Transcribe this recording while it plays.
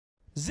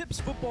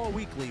Zips Football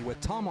Weekly with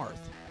Tom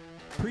Arth.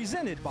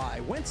 Presented by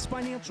Wentz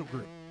Financial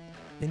Group.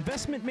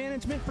 Investment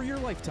management for your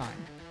lifetime.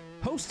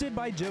 Hosted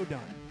by Joe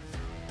Dunn.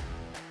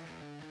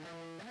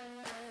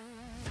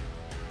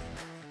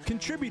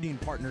 Contributing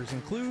partners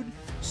include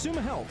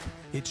Summa Health.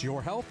 It's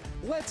your health.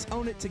 Let's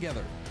own it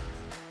together.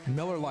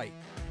 Miller Lite.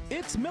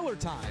 It's Miller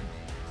time.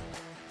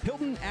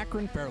 Hilton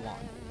Akron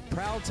Fairlawn.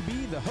 Proud to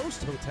be the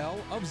host hotel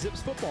of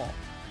Zips Football.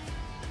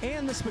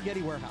 And the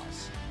Spaghetti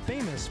Warehouse.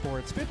 Famous for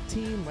its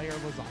 15-layer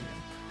lasagna.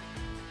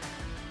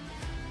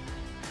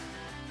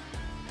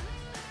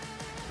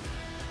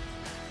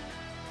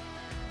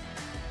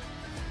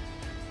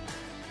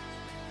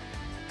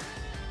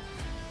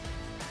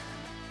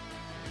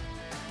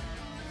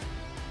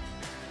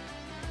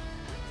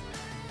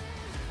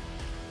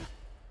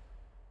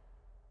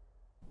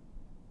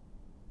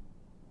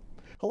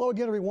 Hello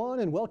again, everyone,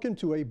 and welcome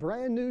to a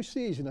brand new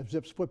season of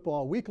Zips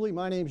Football Weekly.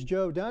 My name's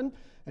Joe Dunn,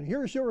 and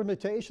here's your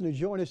invitation to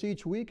join us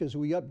each week as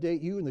we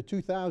update you in the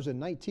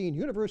 2019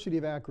 University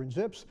of Akron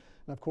Zips.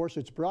 And of course,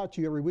 it's brought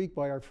to you every week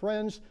by our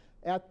friends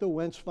at the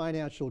Wentz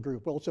Financial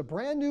Group. Well, it's a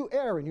brand new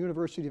era in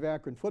University of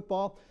Akron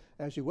football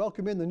as you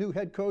welcome in the new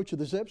head coach of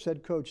the Zips,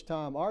 head coach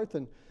Tom Arth.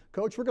 And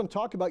Coach, we're going to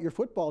talk about your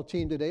football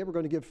team today. We're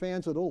going to give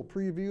fans a little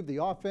preview of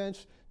the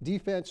offense,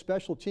 defense,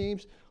 special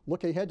teams,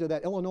 look ahead to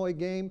that Illinois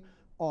game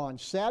on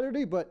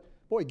Saturday, but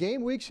boy,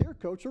 game week's here,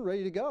 Coach. We're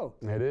ready to go.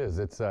 It is.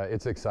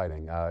 It's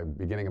exciting.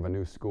 Beginning of a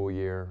new school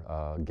year,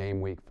 game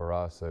week for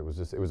us. It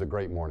was a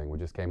great morning. We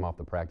just came off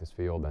the practice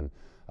field, and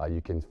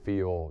you can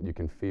feel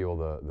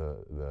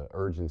the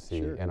urgency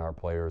in our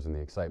players and the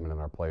excitement in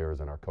our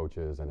players and our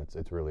coaches, and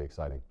it's really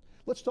exciting.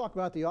 Let's talk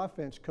about the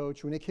offense,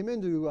 Coach. When you came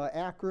into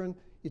Akron,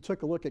 you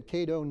took a look at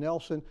Cato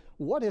Nelson.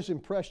 What has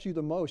impressed you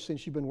the most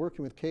since you've been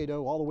working with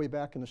Cato all the way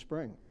back in the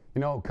spring? You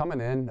know,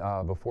 coming in,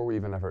 before we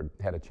even ever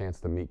had a chance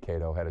to meet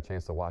Cato, had a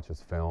chance to watch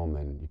his film,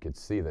 and you could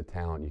see the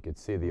talent, you could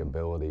see the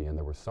ability, and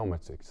there was so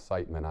much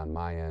excitement on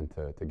my end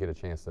to get a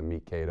chance to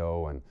meet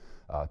Cato and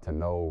to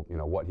know,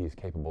 what he's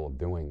capable of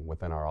doing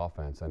within our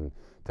offense. And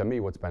to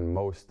me, what's been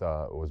most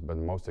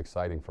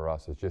exciting for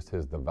us is just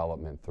his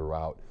development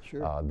throughout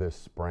this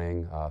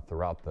spring,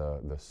 throughout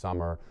the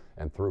summer,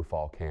 and through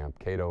fall camp.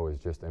 Cato has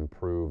just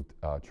improved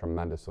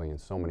tremendously in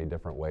so many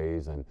different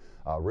ways, and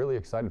really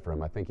excited for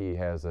him. I think he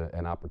has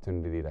an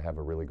opportunity to have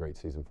a really great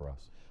season for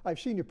us. I've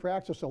seen you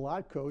practice a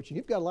lot, Coach, and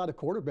you've got a lot of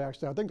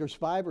quarterbacks now. I think there's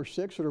 5 or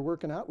 6 that are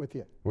working out with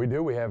you. We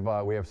do. We have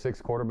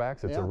 6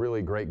 quarterbacks. It's a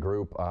really great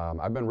group.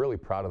 I've been really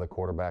proud of the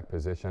quarterback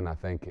position. I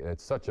think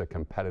it's such a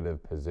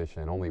competitive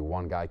position. Only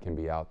one guy can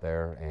be out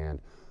there, and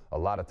a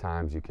lot of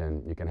times you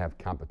can have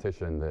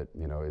competition that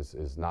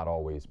is not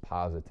always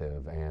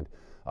positive. And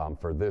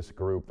for this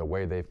group, the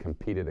way they've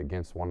competed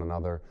against one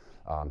another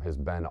has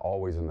been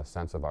always in the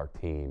sense of our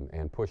team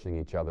and pushing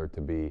each other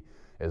to be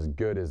as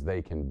good as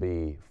they can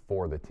be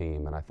for the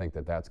team. And I think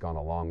that's gone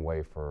a long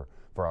way for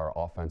our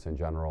offense in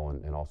general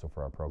and also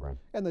for our program.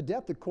 And the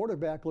depth at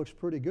quarterback looks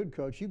pretty good,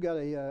 Coach. You've got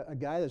a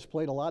guy that's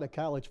played a lot of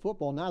college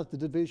football, not at the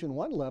Division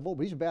I level,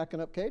 but he's backing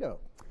up Cato.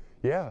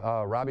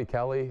 Yeah, Robbie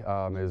Kelly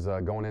is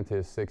going into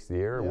his 6th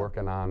year,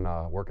 working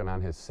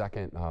on his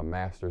 2nd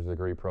master's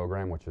degree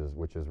program, which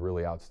is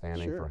really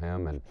outstanding for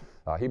him. And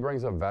he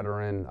brings a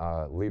veteran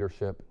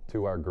leadership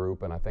to our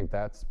group, and I think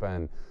that's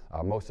been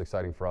most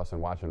exciting for us in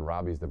watching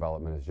Robbie's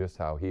development is just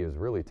how he has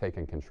really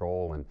taken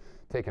control and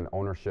taken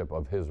ownership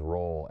of his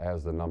role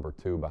as the number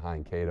 2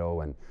 behind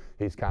Cato, and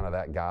he's kind of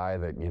that guy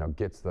that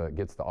gets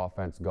the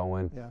offense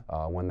going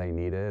when they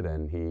need it,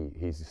 and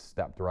he's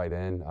stepped right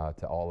in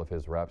to all of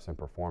his reps and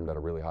performed at a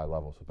really high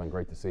level. So it's been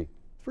great to see.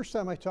 First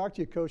time I talked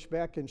to you, Coach,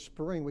 back in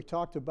spring, we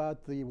talked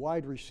about the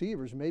wide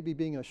receivers maybe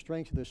being a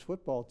strength of this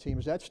football team.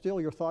 Is that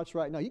still your thoughts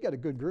right now? You got a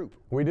good group.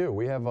 We do.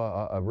 We have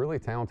a really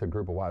talented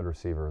group of wide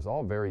receivers,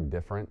 all very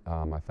different.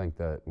 I think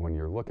that when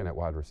you're looking at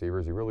wide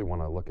receivers, you really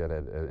want to look at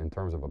it in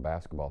terms of a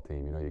basketball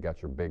team. You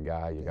got your big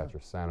guy, you got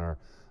your center,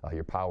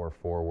 your power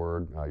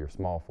forward, your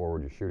small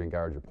forward, your shooting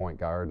guard, your point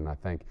guard, and I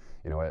think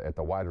at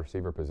the wide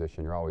receiver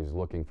position, you're always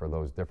looking for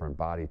those different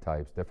body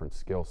types, different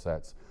skill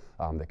sets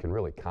that can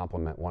really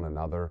complement one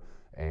another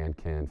and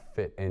can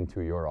fit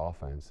into your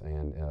offense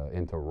and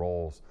into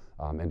roles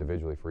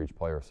individually for each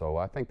player. So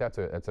I think that's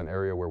an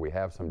area where we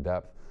have some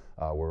depth.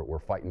 We're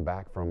fighting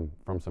back from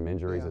some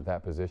injuries at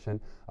that position,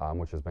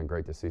 which has been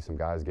great to see some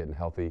guys getting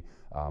healthy.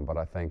 But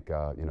I think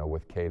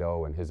with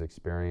Cato and his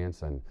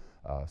experience and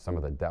some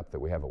of the depth that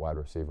we have at wide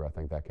receiver, I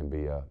think that can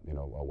be a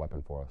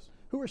weapon for us.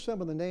 Who are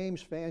some of the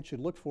names fans should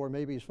look for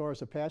maybe as far as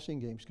the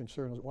passing game is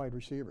concerned as wide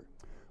receiver?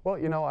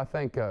 Well, I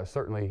think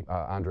certainly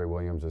Andre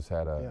Williams has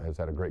had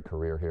a great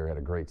career here, had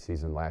a great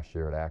season last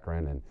year at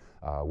Akron,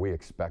 and we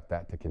expect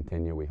that to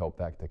continue. We hope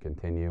that to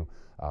continue.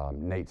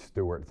 Nate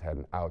Stewart's had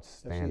an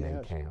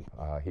outstanding camp.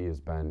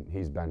 He's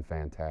been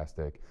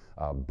fantastic.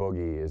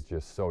 Boogie is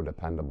just so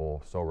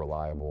dependable, so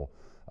reliable.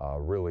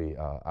 Really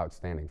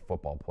outstanding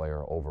football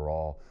player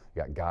overall.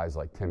 You got guys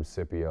like Tim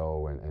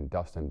Scipio and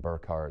Dustin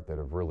Burkhart that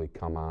have really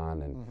come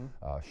on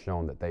and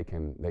shown that they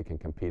can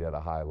compete at a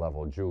high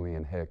level.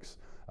 Julian Hicks,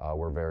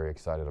 we're very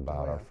excited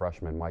about. Our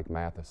freshman Mike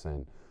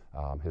Matheson,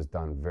 has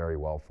done very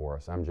well for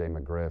us. MJ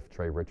McGriff,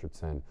 Trey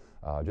Richardson,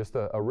 just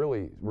a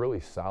really, really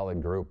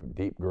solid group,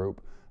 deep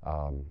group,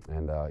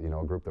 and you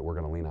know, a group that we're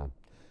going to lean on.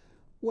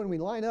 When we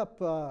line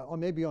up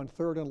maybe on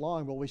 3rd and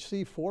long, will we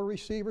see 4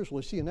 receivers? Will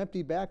we see an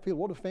empty backfield?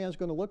 What are fans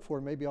going to look for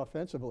maybe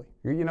offensively?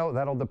 You know,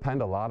 that'll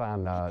depend a lot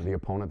on the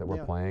opponent that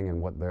we're playing and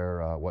what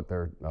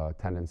their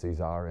tendencies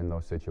are in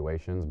those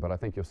situations. But I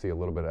think you'll see a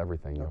little bit of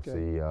everything.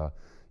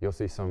 You'll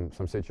see some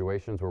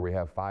situations where we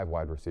have 5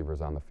 wide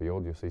receivers on the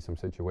field. You'll see some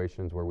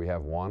situations where we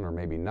have 1 or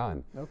maybe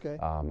none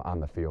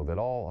on the field. It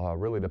all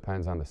really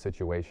depends on the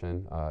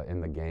situation in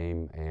the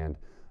game and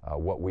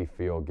what we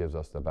feel gives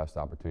us the best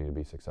opportunity to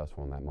be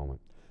successful in that moment.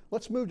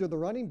 Let's move to the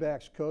running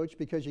backs, Coach,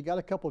 because you got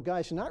a couple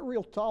guys not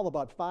real tall,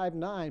 about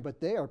 5'9", but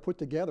they are put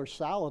together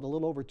solid, a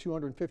little over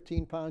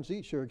 215 pounds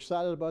each. You're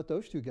excited about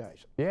those 2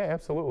 guys? Yeah,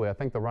 absolutely. I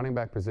think the running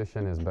back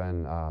position has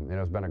been,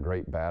 has been a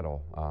great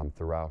battle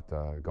throughout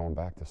going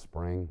back to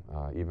spring,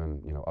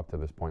 even up to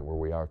this point where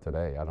we are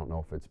today. I don't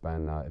know if it's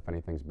been, if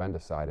anything's been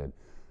decided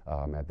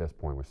at this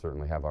point. We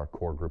certainly have our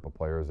core group of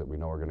players that we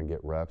know are going to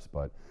get reps,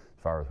 but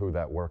as far as who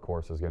that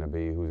workhorse is going to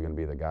be, who's going to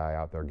be the guy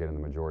out there getting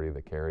the majority of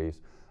the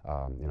carries,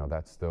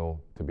 that's still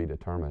to be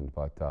determined.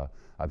 But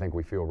I think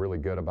we feel really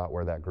good about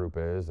where that group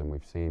is, and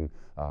we've seen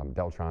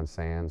Deltron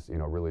Sands,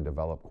 really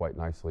develop quite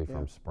nicely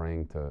from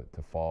spring to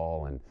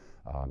fall, and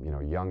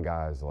young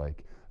guys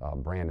like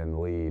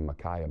Brandon Lee,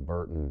 Micaiah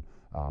Burton,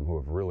 who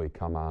have really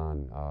come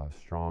on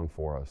strong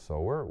for us.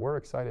 So we're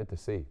excited to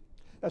see.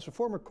 As a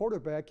former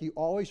quarterback, you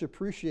always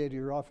appreciated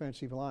your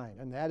offensive line,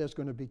 and that is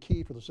going to be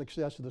key for the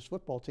success of this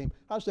football team.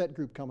 How's that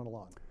group coming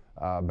along?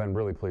 Been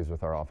really pleased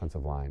with our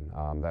offensive line.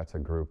 That's a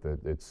group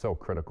that it's so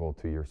critical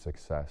to your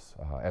success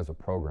as a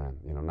program,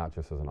 not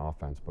just as an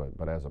offense,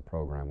 but as a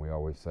program. We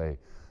always say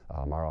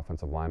our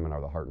offensive linemen are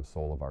the heart and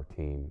soul of our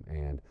team,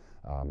 and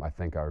I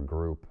think our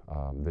group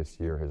this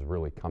year has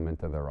really come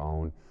into their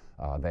own.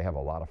 They have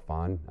a lot of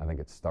fun. I think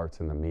it starts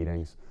in the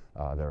meetings.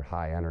 They're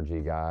high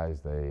energy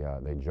guys.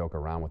 They joke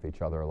around with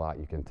each other a lot.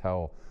 You can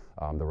tell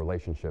the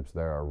relationships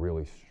there are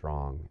really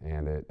strong,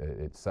 and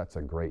it sets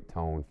a great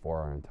tone for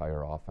our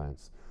entire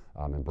offense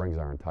and brings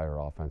our entire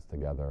offense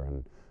together.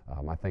 And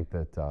I think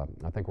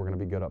we're going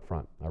to be good up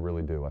front. I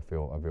really do. I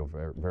feel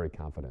very, very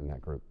confident in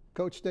that group.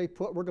 Coach, stay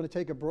put. We're going to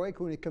take a break.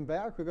 When we come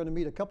back, we're going to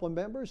meet a couple of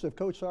members of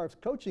Coach Arth's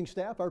coaching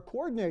staff, our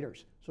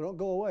coordinators. So don't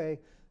go away.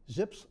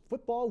 Zips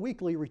Football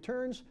Weekly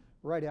returns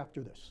right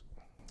after this.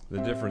 The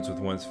difference with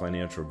Wentz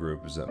Financial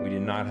Group is that we do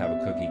not have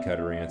a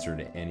cookie-cutter answer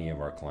to any of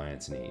our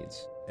clients'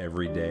 needs.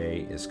 Every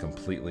day is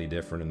completely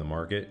different in the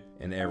market,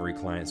 and every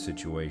client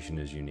situation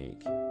is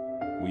unique.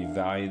 We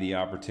value the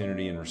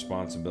opportunity and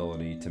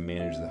responsibility to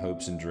manage the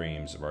hopes and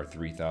dreams of our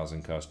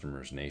 3,000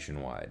 customers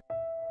nationwide.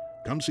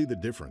 Come see the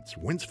difference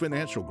Wentz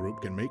Financial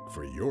Group can make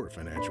for your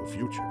financial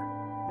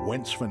future.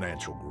 Wentz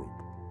Financial Group.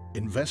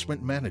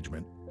 Investment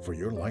management for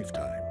your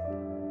lifetime.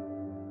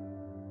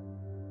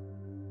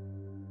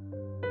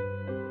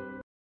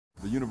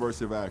 The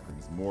University of Akron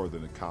is more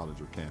than a college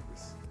or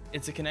campus.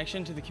 It's a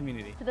connection to the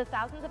community. To the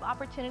thousands of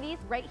opportunities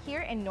right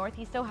here in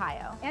Northeast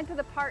Ohio. And to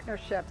the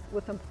partnerships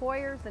with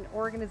employers and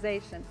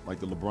organizations. Like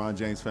the LeBron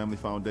James Family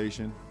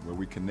Foundation, where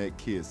we connect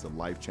kids to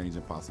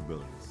life-changing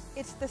possibilities.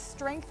 It's the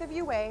strength of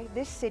UA,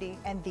 this city,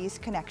 and these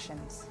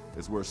connections.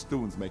 It's where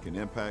students make an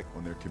impact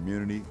on their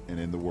community and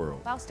in the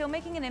world. While still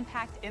making an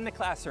impact in the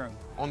classroom,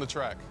 on the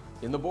track,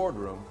 in the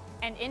boardroom,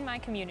 and in my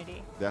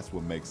community. That's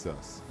what makes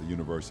us the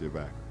University of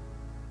Akron.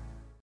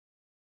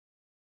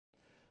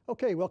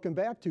 Okay, welcome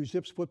back to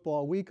Zips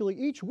Football Weekly.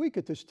 Each week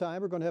at this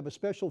time, we're going to have a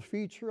special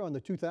feature on the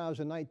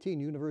 2019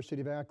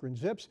 University of Akron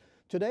Zips.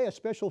 Today, a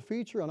special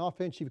feature on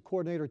offensive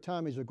coordinator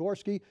Tommy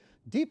Zagorski,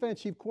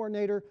 defensive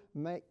coordinator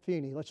Mike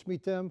Feeney. Let's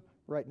meet them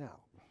right now.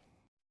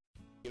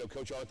 You know,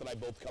 Coach Arth and I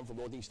both come from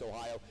Northeast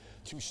Ohio,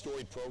 2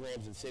 storied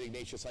programs in St.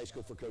 Ignatius High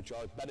School for Coach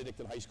Arth,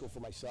 Benedictine High School for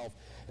myself,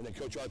 and then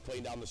Coach Arth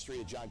playing down the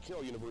street at John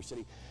Carroll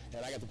University,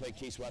 and I got to play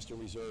Case Western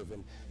Reserve.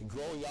 And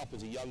growing up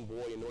as a young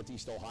boy in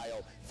Northeast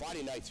Ohio,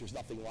 Friday nights, there's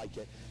nothing like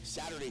it.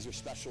 Saturdays are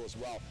special as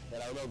well.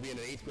 And I remember being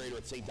an 8th grader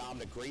at St.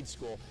 Dominic Grade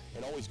School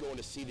and always going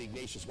to see the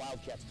Ignatius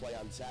Wildcats play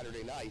on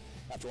Saturday night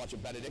after watching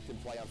Benedictine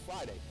play on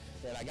Friday.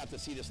 And I got to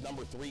see this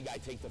number 3 guy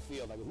take the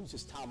field. I go, who's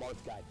this Tom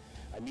Arth guy?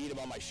 I meet him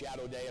on my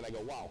shadow day, and I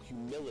go, wow,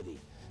 humility.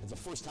 It's the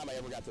first time I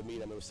ever got to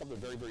meet him. It was something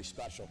very, very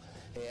special,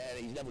 and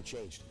he's never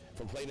changed.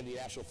 From playing in the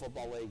National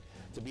Football League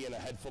to being a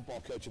head football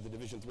coach at the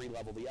Division III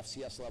level, the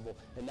FCS level,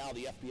 and now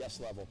the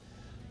FBS level.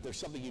 There's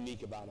something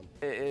unique about him.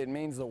 It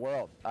means the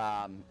world.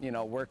 You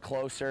know, we're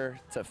closer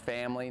to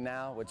family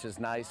now, which is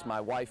nice. My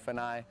wife and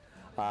I,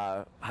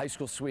 high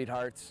school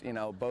sweethearts, you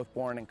know, both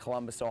born in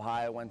Columbus,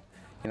 Ohio, went,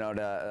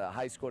 to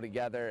high school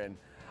together, and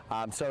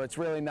so it's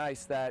really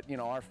nice that,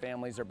 our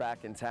families are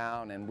back in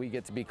town and we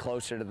get to be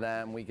closer to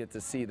them. We get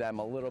to see them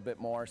a little bit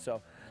more.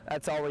 So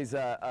that's always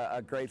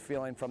a great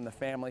feeling from the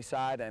family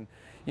side. And,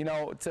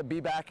 to be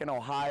back in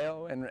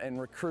Ohio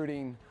and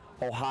recruiting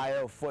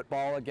Ohio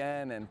football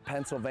again and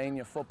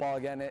Pennsylvania football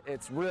again,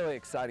 it's really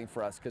exciting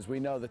for us because we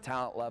know the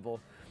talent level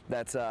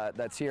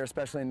that's here,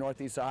 especially in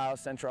Northeast Ohio,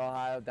 Central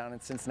Ohio, down in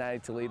Cincinnati,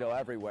 Toledo,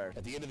 everywhere.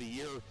 At the end of the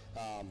year,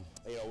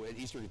 you know, in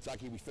Eastern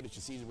Kentucky, we finished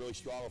the season really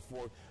strong with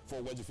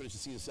four wins. We finished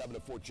the season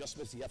 7-4, just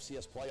missed the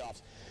FCS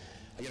playoffs.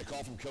 I get a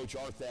call from Coach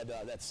Arth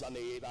that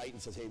Sunday night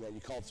and says, hey man,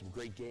 you called some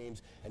great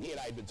games. And he and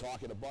I had been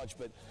talking a bunch,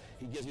 but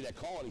he gives me that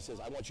call and he says,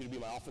 I want you to be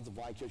my offensive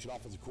line coach and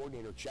offensive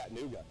coordinator at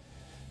Chattanooga.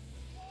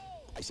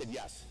 I said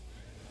yes.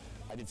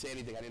 I didn't say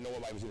anything. I didn't know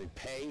what I was going to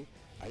pay.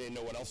 I didn't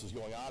know what else was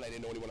going on. I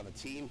didn't know anyone on the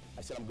team.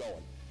 I said, I'm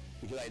going,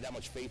 because I had that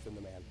much faith in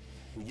the man.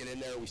 We get in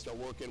there, we start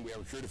working. We have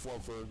recruited for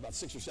him for about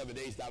 6 or 7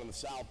 days down in the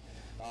South.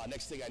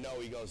 Next thing I know,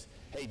 he goes,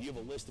 hey, do you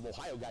have a list of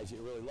Ohio guys that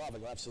you really love? I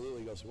go,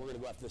 absolutely. He goes, we're going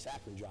to go after this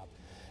Akron job.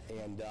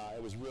 And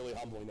it was really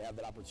humbling to have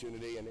that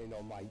opportunity. And, you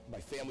know, my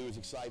family was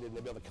excited and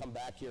to be able to come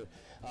back here.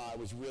 It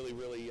was really,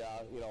 really,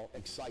 you know,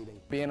 exciting.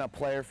 Being a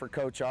player for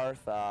Coach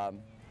Arth,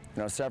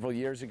 you know, several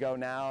years ago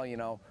now, you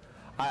know,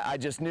 I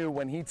just knew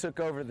when he took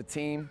over the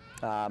team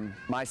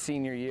my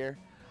senior year,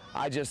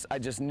 I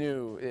just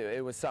knew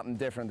it was something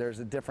different. There's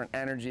a different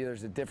energy,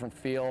 there's a different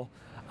feel.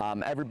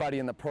 Everybody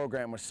in the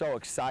program was so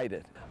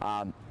excited.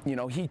 You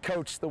know, he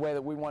coached the way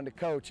that we wanted to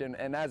coach,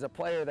 and as a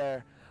player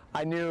there,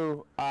 I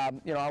knew,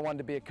 you know, I wanted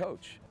to be a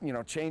coach. You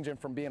know, changing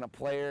from being a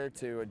player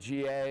to a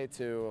GA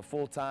to a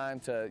full-time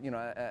to, you know,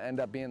 end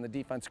up being the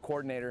defense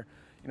coordinator.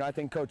 You know, I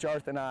think Coach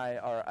Arth and I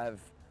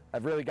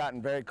have really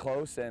gotten very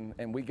close,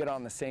 and we get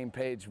on the same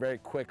page very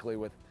quickly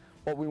with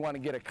what we want to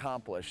get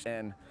accomplished.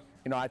 And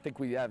you know, I think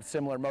we have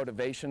similar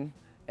motivation,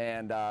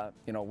 and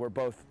you know, we're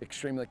both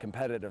extremely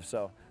competitive,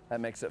 so that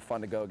makes it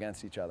fun to go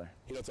against each other.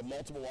 You know, it's a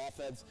multiple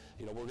offense.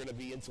 You know, we're going to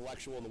be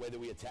intellectual in the way that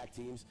we attack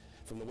teams,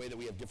 from the way that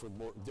we have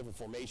different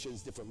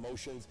formations, different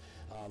motions.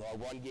 Our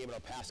run game and our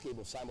pass game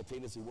will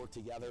simultaneously work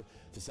together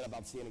to set up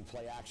outstanding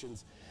play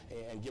actions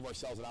and give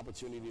ourselves an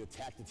opportunity to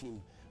attack the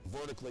team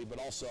vertically, but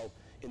also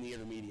in the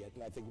intermediate.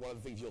 And I think one of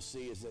the things you'll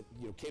see is that,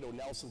 you know, Cato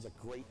Nelson's a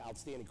great,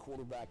 outstanding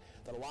quarterback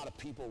that a lot of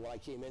people, when I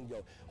came in,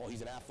 go, oh,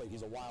 he's an athlete,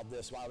 he's a wild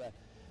this, wild that.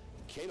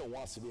 Cato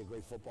wants to be a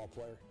great football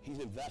player. He's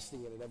investing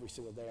in it every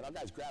single day, and our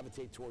guys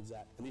gravitate towards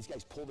that. And these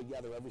guys pull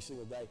together every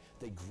single day.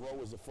 They grow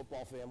as a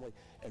football family,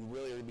 and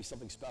really are going to be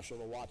something special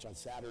to watch on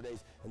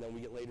Saturdays, and then we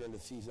get later in the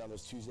season on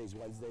those Tuesdays,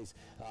 Wednesdays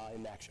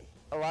in action.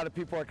 A lot of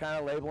people are kind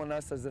of labeling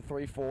us as the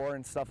 3-4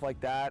 and stuff like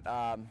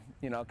that,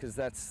 you know, because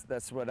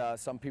that's what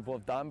some people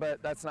have done,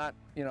 but that's not,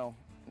 you know,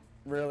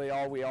 really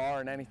all we are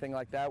and anything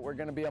like that. We're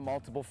going to be a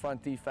multiple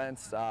front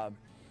defense,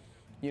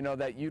 you know,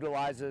 that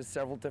utilizes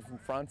several different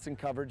fronts and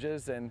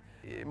coverages, and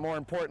more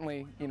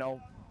importantly, you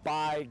know,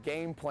 by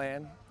game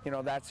plan, you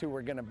know, that's who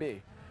we're going to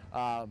be.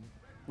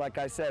 Like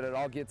I said, it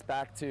all gets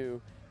back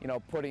to, you know,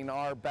 putting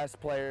our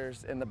best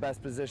players in the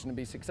best position to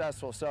be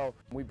successful. So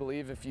we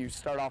believe if you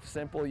start off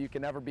simple, you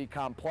can never be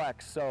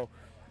complex. So,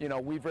 you know,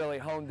 we've really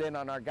honed in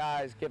on our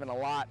guys, given a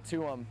lot to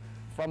them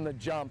from the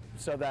jump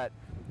so that,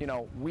 you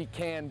know, we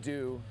can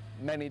do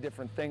many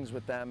different things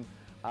with them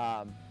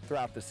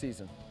throughout the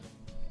season.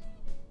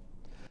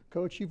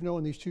 Coach, you've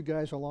known these two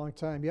guys a long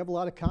time. You have a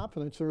lot of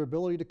confidence in their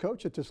ability to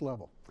coach at this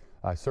level.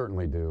 I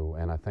certainly do,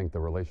 and I think the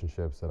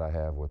relationships that I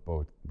have with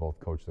both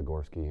Coach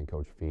Zagorski and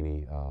Coach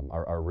Feeney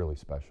are really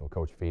special.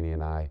 Coach Feeney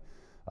and I,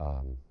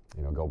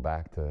 you know, go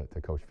back to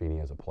Coach Feeney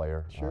as a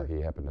player. Sure.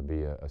 He happened to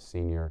be a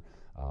senior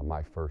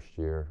my first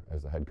year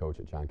as the head coach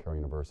at John Carroll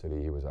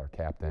University. He was our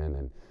captain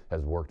and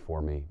has worked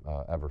for me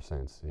ever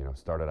since. You know,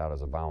 started out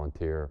as a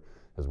volunteer,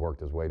 has worked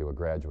his way to a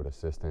graduate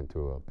assistant,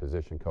 to a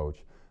position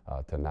coach,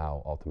 to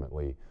now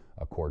ultimately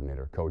a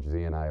coordinator. Coach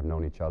Z and I have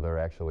known each other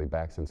actually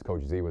back since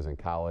Coach Z was in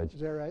college. Is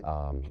that right?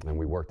 And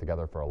we worked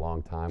together for a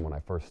long time. When I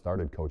first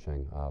started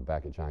coaching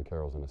back at John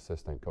Carroll as an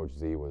assistant, Coach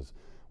Z was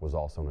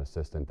also an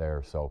assistant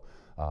there. So,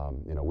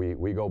 you know,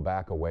 we go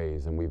back a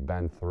ways, and we've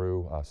been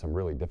through some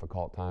really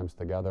difficult times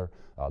together,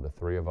 the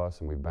three of us,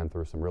 and we've been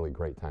through some really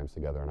great times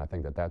together. And I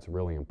think that that's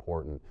really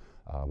important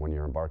when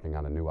you're embarking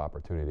on a new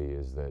opportunity,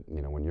 is that,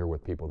 you know, when you're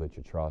with people that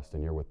you trust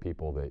and you're with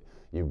people that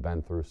you've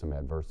been through some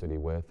adversity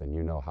with, and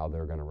you know how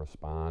they're going to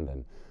respond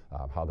and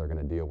how they're going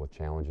to deal with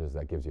challenges,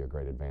 that gives you a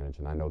great advantage.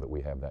 And I know that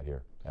we have that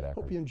here at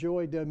Akron. Hope you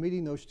enjoyed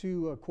meeting those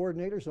two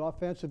coordinators,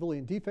 offensively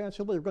and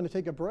defensively. We're going to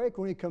take a break.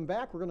 When we come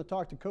back, we're going to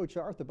talk to Coach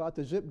Arth about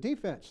the Zip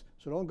defense.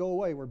 So don't go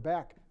away. We're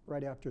back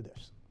right after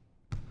this.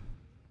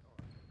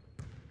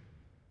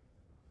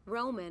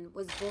 Roman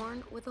was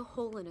born with a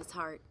hole in his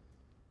heart.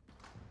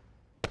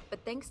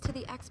 But thanks to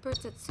the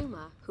experts at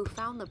Summa, who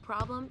found the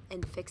problem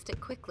and fixed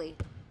it quickly,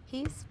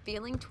 he's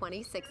feeling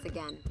 26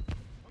 again.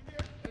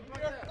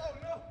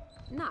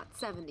 Not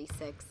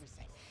 76.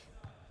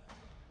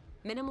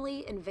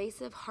 Minimally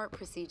invasive heart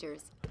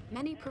procedures,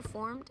 many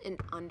performed in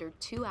under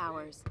 2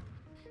 hours.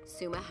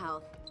 Summa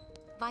Health,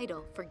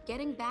 vital for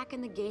getting back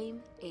in the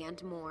game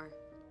and more.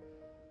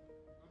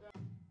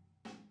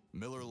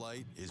 Miller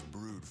Lite is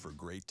brewed for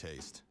great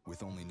taste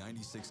with only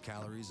 96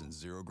 calories and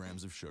 0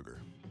 grams of sugar.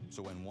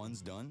 So when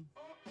one's done,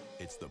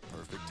 it's the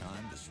perfect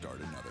time to start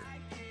another.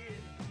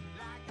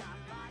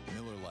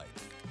 Miller Lite,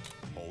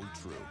 hold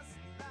true.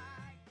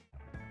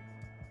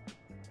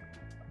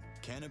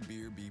 Can a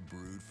beer be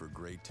brewed for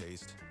great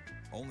taste?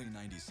 Only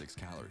 96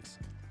 calories.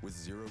 With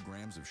 0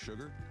 grams of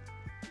sugar,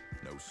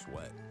 no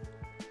sweat.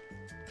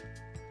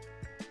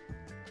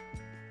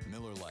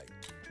 Miller Lite.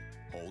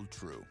 Hold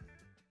true.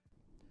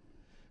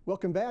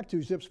 Welcome back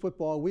to Zips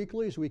Football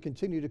Weekly as we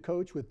continue to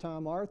coach with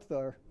Tom Arth.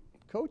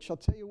 Coach, I'll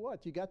tell you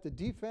what, you got the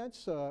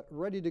defense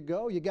ready to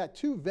go. You got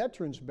 2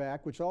 veterans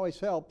back, which always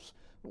helps,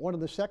 one in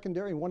the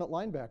secondary and one at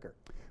linebacker.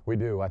 We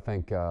do. I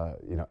think,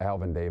 you know,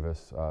 Alvin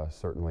Davis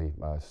certainly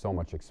so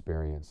much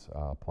experience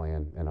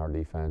playing in our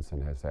defense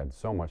and has had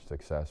so much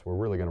success. We're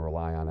really going to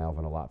rely on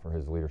Alvin a lot for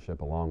his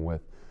leadership, along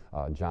with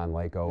John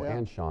Lako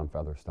and Sean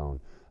Featherstone.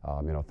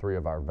 You know, 3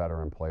 of our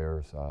veteran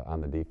players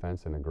on the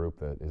defense in a group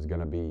that is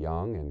going to be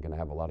young and going to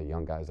have a lot of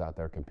young guys out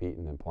there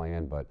competing and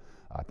playing. But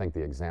I think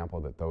the example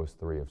that those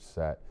 3 have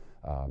set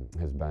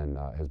has been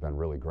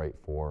really great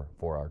for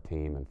our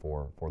team and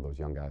for those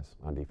young guys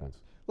on defense.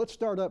 Let's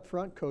start up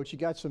front, Coach. You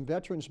got some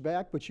veterans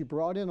back, but you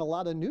brought in a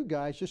lot of new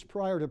guys just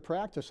prior to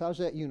practice. How's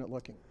that unit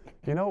looking?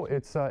 You know,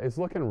 it's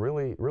looking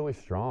really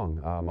strong.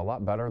 A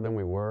lot better than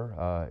we were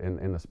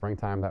in the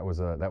springtime. That was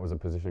a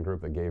position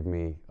group that gave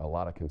me a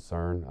lot of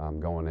concern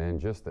going in,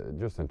 just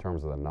in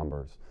terms of the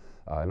numbers.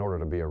 In order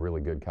to be a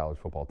really good college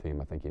football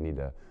team, I think you need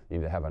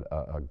to have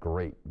a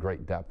great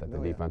depth at the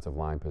defensive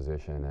line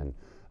position, and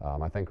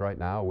I think right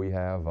now we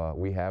have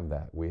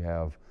that. We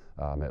have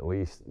at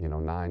least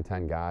 9,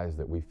 10 guys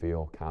that we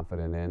feel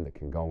confident in, that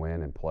can go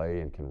in and play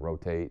and can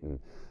rotate and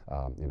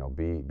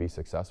be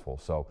successful.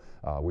 So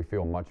we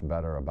feel much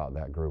better about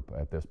that group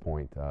at this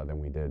point than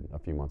we did a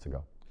few months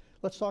ago.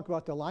 Let's talk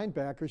about the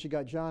linebackers. You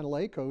got John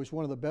Lako, who's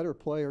one of the better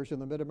players in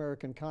the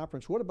Mid-American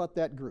Conference. What about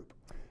that group?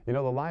 You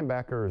know, the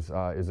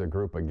linebackers is a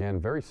group, again,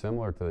 very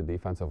similar to the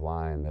defensive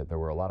line, that there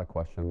were a lot of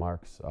question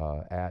marks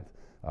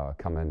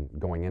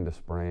going into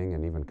spring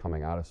and even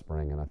coming out of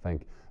spring, and I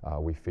think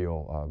we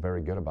feel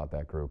very good about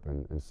that group,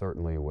 and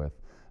certainly with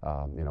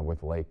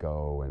with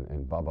Lako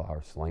and Bubba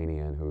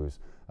Arslanian, who's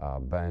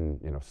been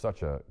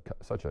such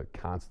a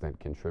constant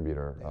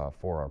contributor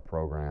for our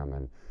program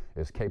and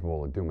is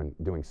capable of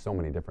doing so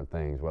many different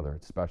things, whether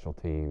it's special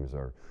teams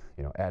or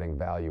adding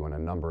value in a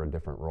number of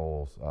different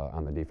roles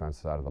on the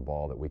defensive side of the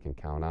ball that we can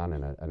count on,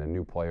 and a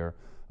new player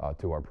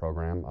to our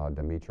program,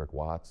 Demetric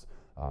Watts,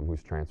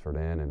 who's transferred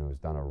in and who's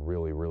done a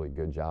really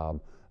good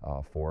job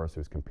for us,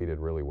 who's competed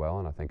really well,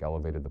 and I think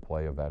elevated the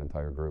play of that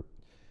entire group.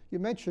 You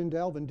mentioned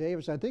Alvin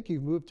Davis. I think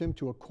you've moved him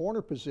to a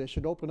corner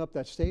position, open up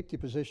that safety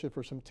position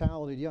for some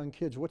talented young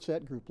kids. What's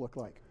that group look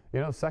like?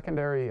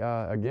 Secondary,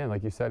 again,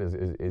 like you said,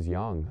 is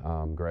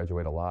young.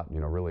 Graduate a lot,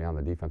 really on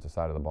the defensive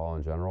side of the ball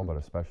in general, but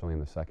especially in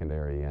the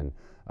secondary. And,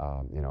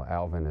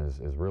 Alvin has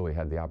really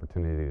had the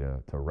opportunity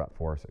to rep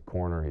for us at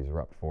corner. He's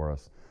repped for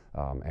us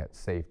at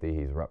safety.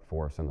 He's repped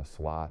for us in the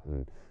slot.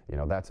 And,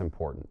 that's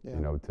important,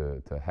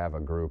 to have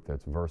a group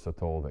that's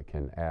versatile, that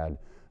can add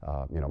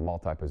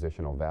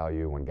multi-positional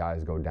value when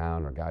guys go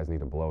down or guys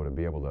need a blow, to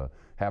be able to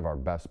have our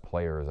best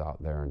players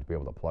out there and to be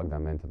able to plug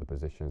them into the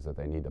positions that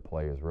they need to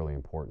play is really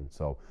important.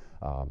 So,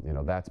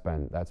 that's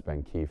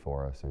been key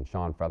for us. And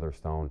Sean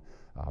Featherstone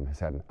has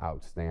had an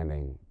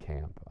outstanding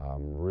camp.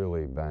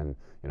 Really been,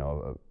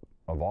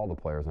 of all the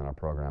players in our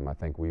program, I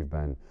think we've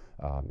been,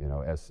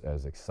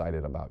 as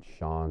excited about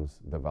Sean's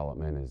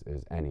development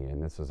as any.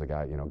 And this is a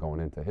guy,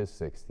 going into his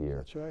 6th year.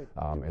 That's right.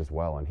 As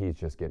well, and he's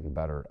just getting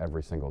better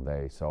every single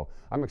day. So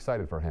I'm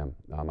excited for him.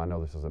 I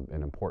know this is an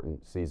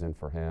important season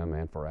for him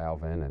and for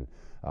Alvin, and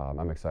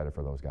I'm excited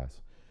for those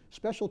guys.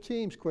 Special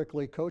teams,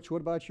 quickly, Coach.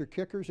 What about your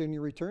kickers and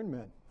your return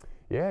men?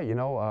 Yeah,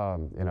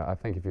 I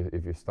think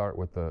if you start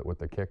with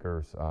the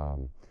kickers,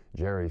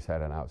 Jerry's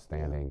had an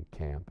outstanding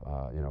camp.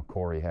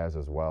 Corey has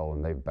as well,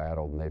 and they've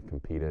battled and they've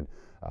competed.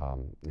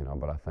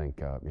 But I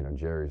think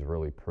Jerry's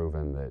really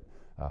proven that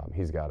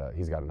he's got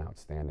an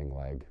outstanding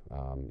leg.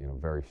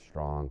 Very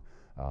strong.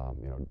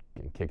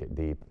 Can kick it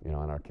deep.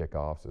 On our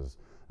kickoffs is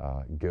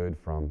good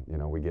from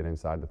we get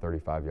inside the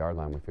 35-yard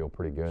line. We feel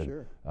pretty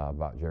good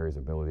about Jerry's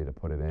ability to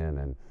put it in.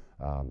 And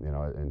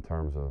in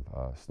terms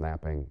of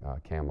snapping,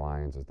 Cam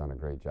Lyons has done a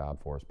great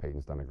job for us.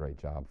 Peyton's done a great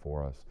job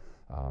for us.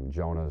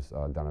 Jonah's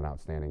done an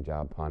outstanding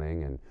job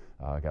punting, and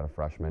got a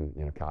freshman.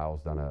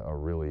 Kyle's done a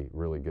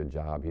really good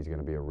job. He's going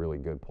to be a really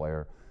good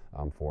player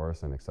for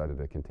us, and excited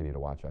to continue to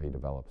watch how he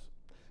develops.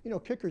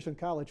 Kickers in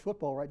college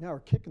football right now are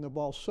kicking the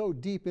ball so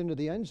deep into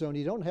the end zone,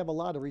 you don't have a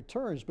lot of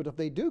returns, but if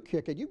they do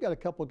kick it, you've got a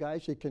couple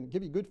guys that can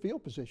give you good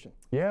field position.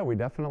 Yeah, we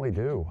definitely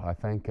do. I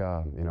think,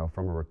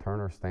 from a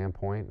returner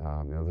standpoint,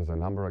 there's a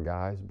number of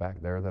guys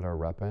back there that are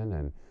repping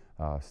and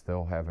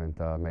still haven't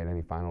made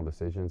any final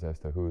decisions as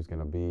to who's going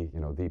to be,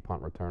 the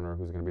punt returner,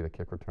 who's going to be the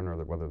kick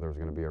returner, whether there's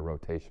going to be a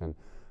rotation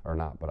or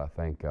not. But I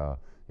think,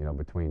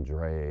 between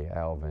Dre,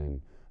 Alvin,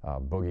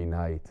 Boogie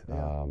Knight,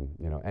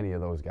 any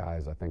of those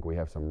guys, I think we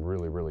have some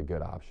really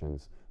good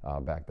options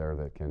back there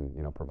that can,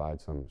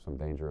 provide some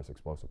dangerous,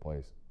 explosive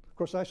plays. Of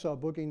course, I saw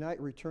Boogie Knight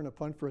return a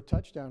punt for a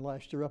touchdown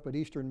last year up at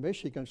Eastern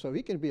Michigan, so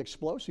he can be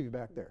explosive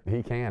back there.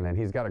 He can, and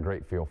he's got a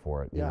great feel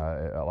for it.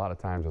 A lot of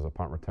times as a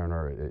punt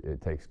returner,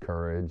 it takes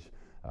courage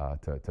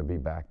to be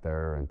back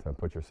there and to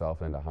put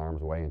yourself into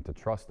harm's way and to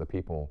trust the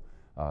people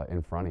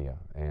in front of you.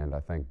 And I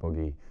think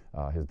Boogie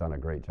has done a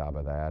great job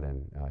of that,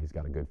 and he's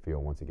got a good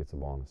feel once he gets the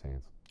ball in his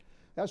hands.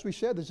 As we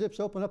said, the Zips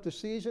open up the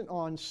season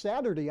on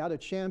Saturday out at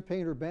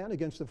Champaign-Urbana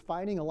against the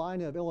Fighting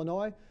Illini of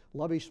Illinois.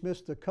 Lovie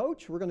Smith's the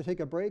coach. We're going to take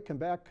a break, come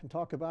back and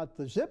talk about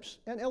the Zips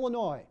and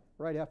Illinois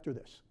right after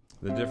this.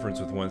 The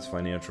difference with Wentz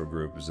Financial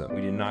Group is that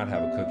we do not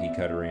have a cookie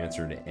cutter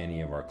answer to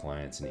any of our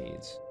clients'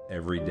 needs.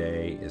 Every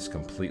day is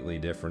completely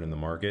different in the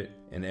market,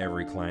 and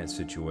every client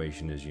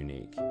situation is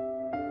unique.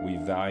 We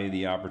value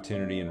the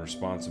opportunity and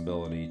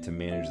responsibility to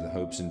manage the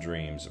hopes and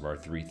dreams of our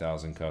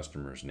 3,000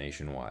 customers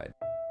nationwide.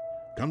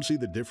 Come see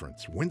the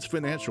difference Wentz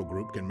Financial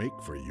Group can make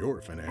for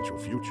your financial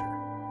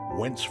future.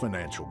 Wentz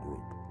Financial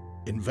Group.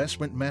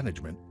 Investment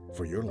management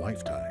for your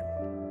lifetime.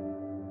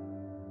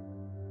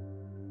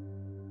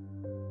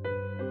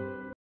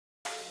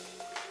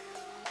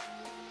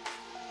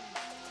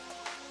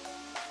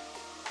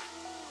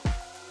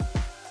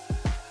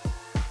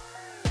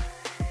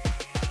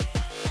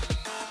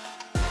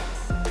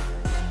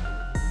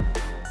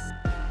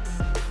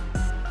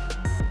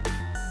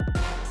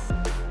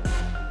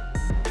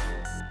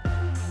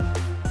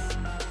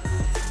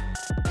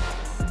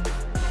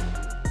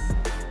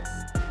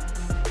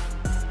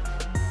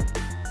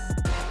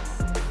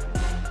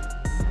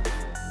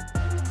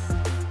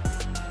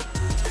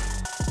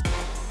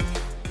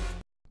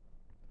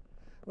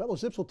 Well,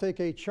 the Zips will take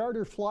a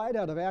charter flight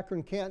out of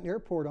Akron Canton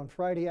Airport on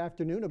Friday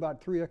afternoon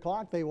about 3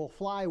 o'clock. They will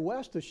fly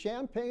west to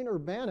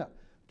Champaign-Urbana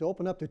to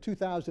open up the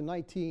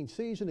 2019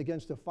 season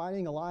against the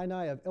Fighting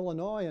Illini of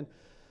Illinois. And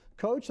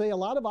Coach, a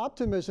lot of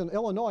optimism.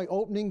 Illinois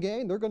opening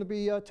game, they're going to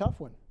be a tough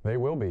one. They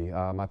will be.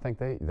 I think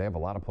they have a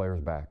lot of players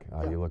back.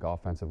 You look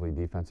offensively,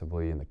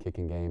 defensively, in the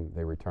kicking game,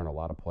 they return a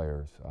lot of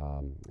players.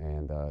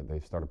 And they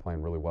started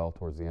playing really well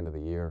towards the end of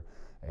the year.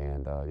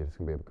 And it's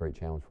going to be a great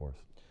challenge for us.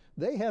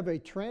 They have a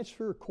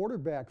transfer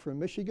quarterback from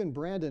Michigan,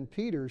 Brandon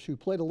Peters, who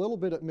played a little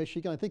bit at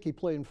Michigan. I think he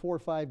played in 4 or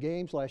 5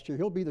 games last year.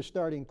 He'll be the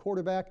starting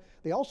quarterback.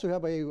 They also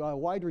have a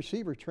wide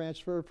receiver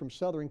transfer from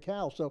Southern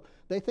Cal, so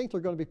they think they're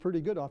going to be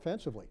pretty good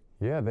offensively.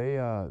 Yeah,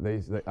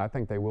 I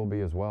think they will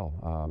be as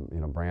well.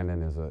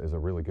 Brandon is a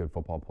really good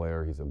football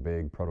player. He's a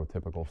big,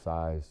 prototypical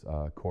size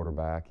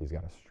quarterback. He's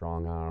got a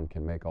strong arm,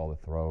 can make all the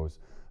throws.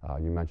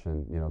 You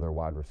mentioned, their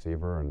wide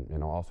receiver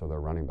and, also their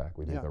running back.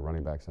 We think their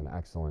running back's an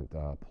excellent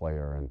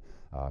player, and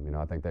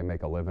I think they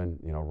make a living,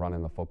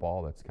 running the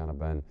football. That's kind of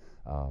been,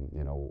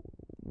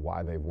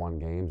 why they've won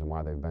games and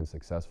why they've been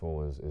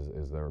successful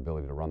is their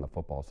ability to run the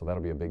football. So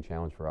that'll be a big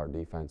challenge for our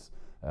defense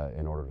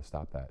in order to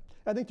stop that.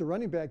 I think the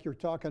running back you're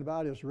talking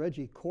about is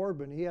Reggie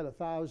Corbin. He had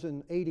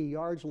 1,080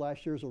 yards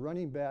last year as a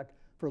running back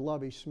for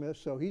Lovie Smith,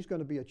 so he's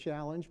going to be a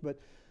challenge. But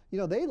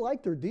they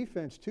like their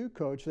defense too,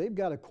 Coach. They've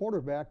got a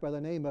quarterback by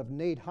the name of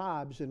Nate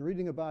Hobbs, and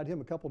reading about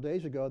him a couple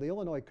days ago, the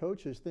Illinois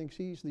coaches thinks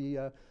he's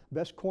the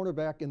best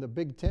cornerback in the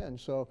Big Ten,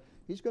 so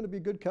he's going to be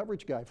a good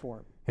coverage guy for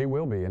him. He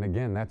will be, and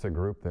again, that's a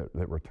group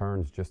that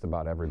returns just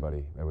about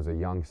everybody. It was a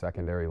young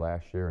secondary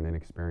last year, an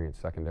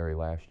inexperienced secondary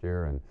last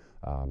year, and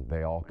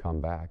they all come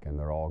back, and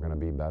they're all going to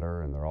be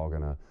better, and they're all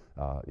going to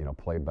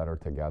play better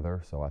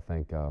together. So I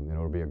think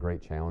it'll be a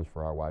great challenge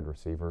for our wide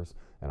receivers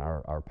and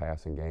our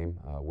passing game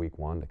week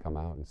 1 to come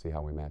out and see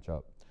how we match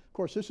up. Of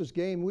course, this is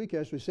game week.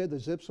 As we said, the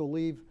Zips will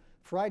leave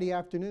Friday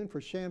afternoon for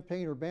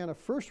Champaign-Urbana.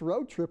 First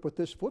road trip with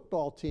this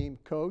football team,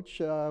 Coach.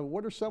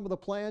 What are some of the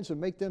plans to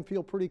make them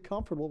feel pretty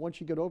comfortable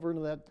once you get over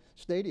into that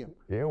stadium?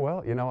 Yeah,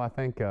 well, I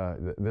think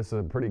this is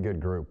a pretty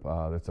good group.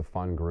 It's a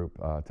fun group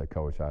to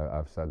coach.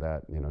 I've said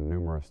that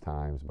numerous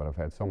times, but I've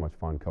had so much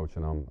fun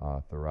coaching them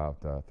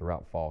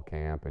throughout fall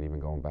camp and even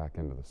going back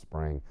into the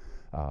spring.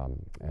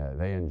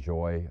 They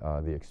enjoy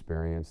the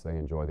experience. They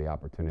enjoy the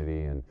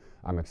opportunity, and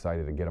I'm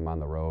excited to get them on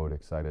the road,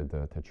 excited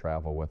to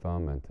travel with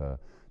them and to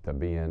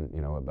be in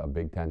a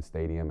Big Ten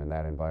stadium in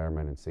that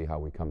environment and see how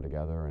we come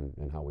together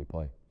and how we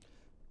play.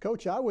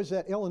 Coach, I was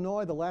at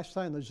Illinois the last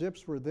time the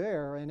Zips were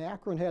there, and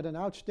Akron had an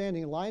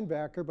outstanding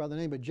linebacker by the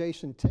name of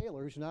Jason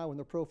Taylor, who's now in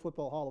the Pro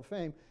Football Hall of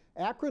Fame.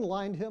 Akron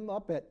lined him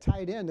up at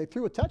tight end. They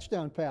threw a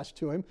touchdown pass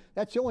to him.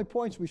 That's the only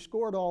points we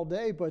scored all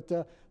day, but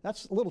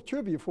that's a little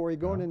trivia for you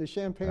going into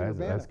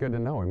Champaign-Urbana. That's good to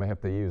know. We may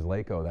have to use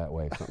LACO that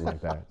way, something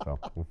like that, so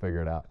we'll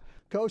figure it out.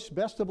 Coach,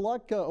 best of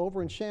luck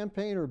over in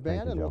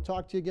Champaign-Urbana, and we'll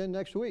talk to you again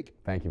next week.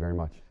 Thank you very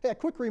much. Hey, a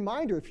quick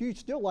reminder, if you'd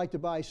still like to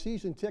buy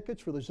season tickets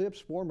for the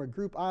Zips form a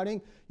group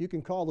outing, you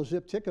can call the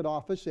Zip ticket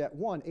office at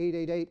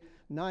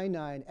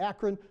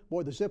 1-888-99-AKRON.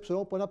 Boy, the Zips will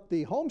open up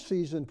the home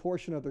season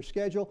portion of their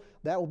schedule.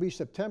 That will be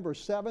September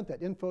 7th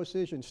at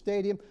InfoCision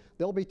Stadium.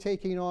 They'll be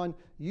taking on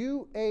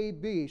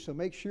UAB, so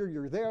make sure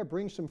you're there,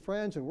 bring some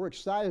friends, and we're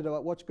excited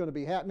about what's going to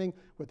be happening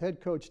with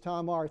head coach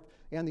Tom Arth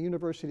and the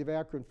University of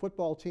Akron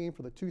football team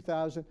for the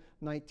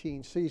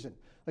 2019 season.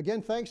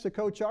 Again, thanks to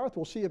Coach Arth.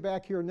 We'll see you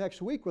back here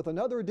next week with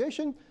another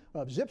edition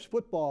of Zips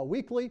Football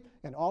Weekly,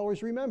 and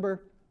always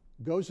remember,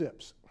 go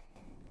Zips.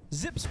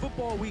 Zips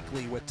Football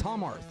Weekly with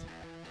Tom Arth,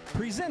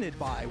 presented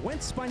by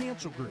Wentz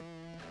Financial Group,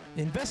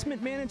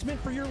 investment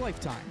management for your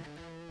lifetime,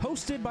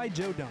 hosted by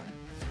Joe Dunn.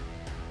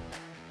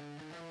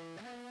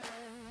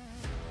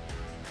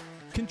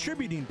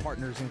 Contributing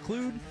partners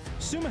include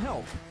Summa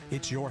Health,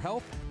 it's your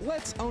health,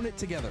 let's own it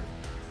together.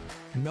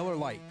 Miller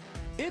Lite,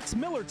 it's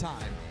Miller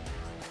time.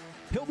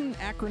 Hilton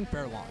Akron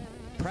Fairlawn,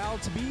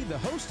 proud to be the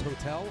host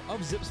hotel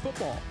of Zips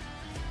football.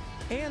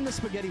 And the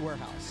Spaghetti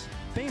Warehouse,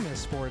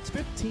 famous for its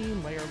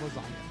 15-layer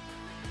lasagna.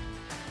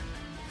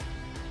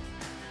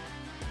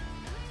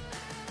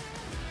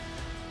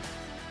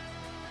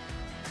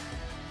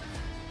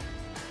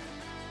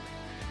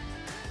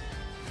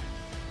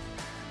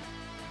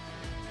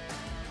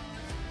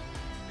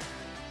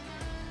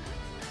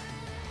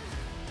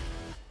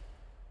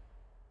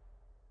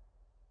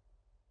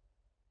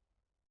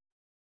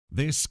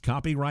 This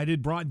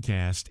copyrighted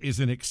broadcast is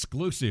an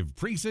exclusive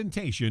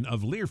presentation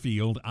of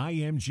Learfield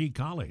IMG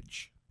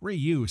College.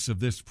 Reuse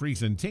of this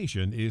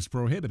presentation is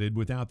prohibited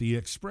without the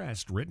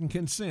expressed written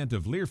consent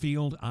of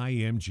Learfield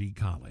IMG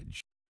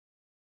College.